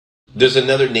There's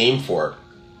another name for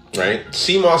it, right?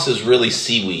 Seamoss is really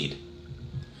seaweed,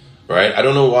 right? I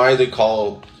don't know why they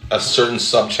call a certain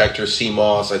subsector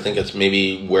seamoss. I think it's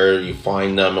maybe where you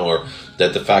find them, or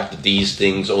that the fact that these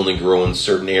things only grow in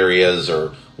certain areas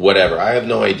or whatever. I have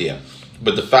no idea.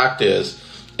 But the fact is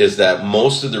that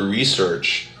most of the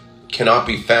research cannot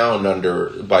be found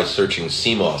by searching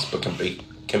seamoss, but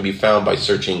can be found by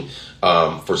searching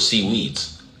for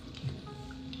seaweeds.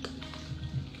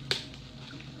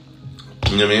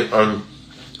 You know what I mean?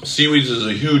 Seaweeds is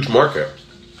a huge market.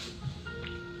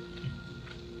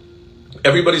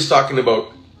 Everybody's talking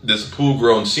about this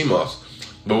pool-grown seamoss,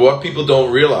 but what people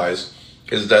don't realize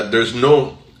is that there's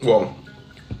no, well,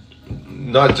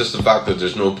 not just the fact that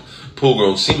there's no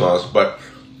pool-grown seamoss, but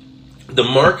the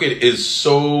market is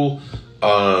so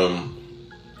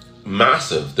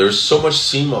massive. There's so much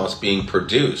seamoss being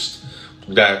produced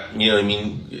that, you know what I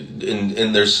mean,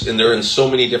 and they're in so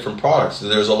many different products.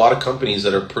 There's a lot of companies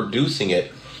that are producing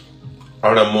it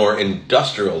on a more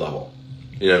industrial level.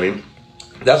 You know what I mean?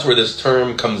 That's where this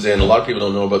term comes in. A lot of people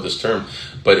don't know about this term,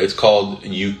 but it's called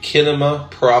Eukinema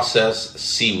process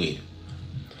seaweed.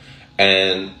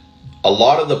 And a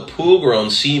lot of the pool-grown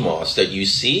seamoss that you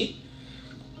see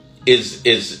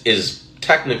is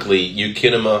technically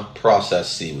Eukinema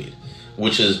process seaweed,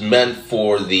 which is meant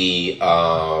for the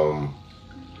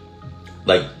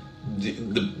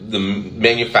the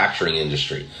manufacturing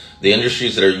industry, the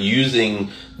industries that are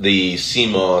using the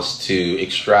seamoss to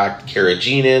extract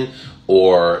carrageenan,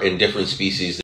 or in different species